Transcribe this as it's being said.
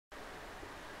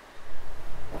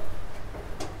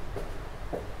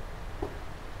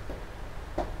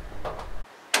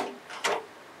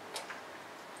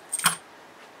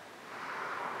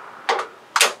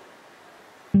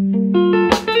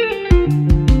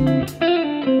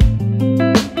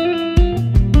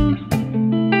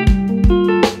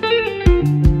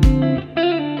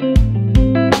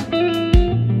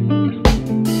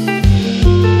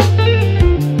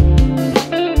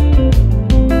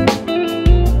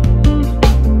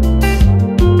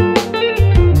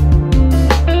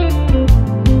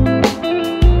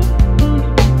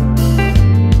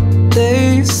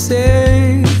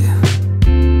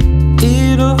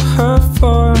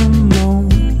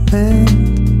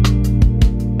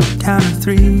count of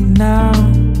three now.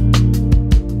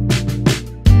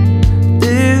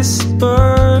 This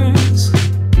burns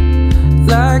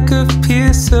like a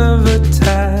piece of a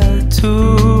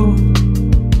tattoo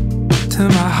to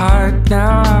my heart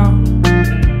now.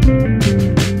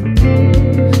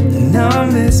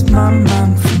 Numb is my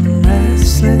mind from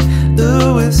wrestling,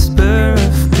 the whisper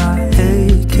of my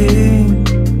aching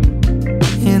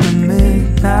in the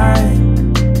midnight.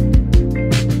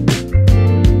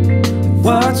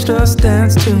 Watched us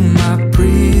dance to my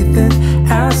breathing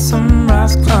as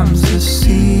sunrise climbs the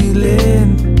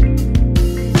ceiling.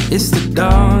 It's the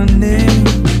dawning.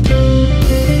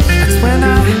 That's when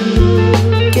I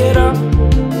get up,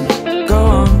 go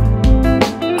on.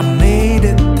 I made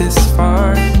it this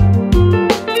far.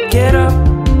 Get up,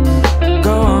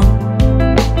 go on.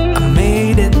 I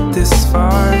made it this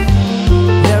far.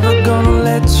 Never gonna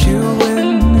let you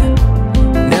in,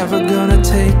 never gonna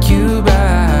take you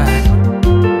back.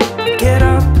 Get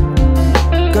up,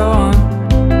 go on.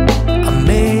 I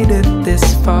made it this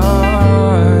far.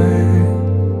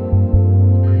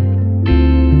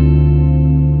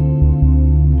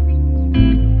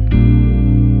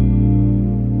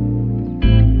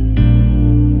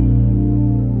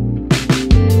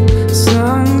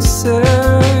 Sunset,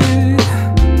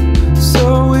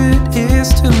 so it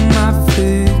is to my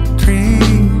victory.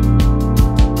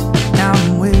 Now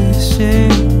I'm wishing,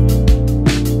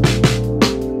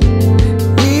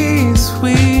 knees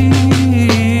weak,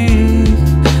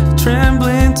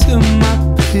 trembling to my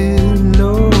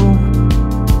pillow.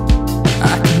 I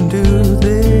can do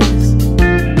this.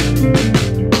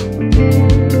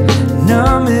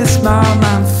 Numb is my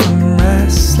mind from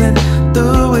wrestling,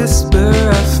 the whisper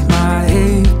of my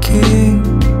aching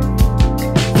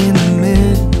in the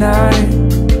midnight.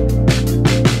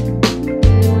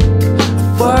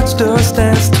 Watched us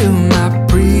dance to my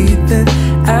breathing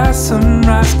as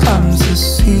sunrise climbs the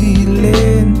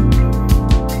ceiling.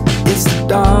 It's the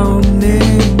dawning.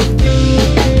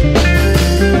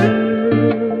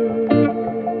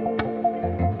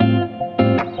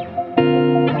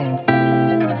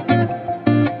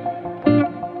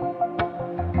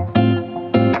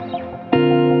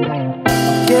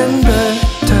 Getting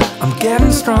better, I'm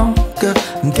getting strong.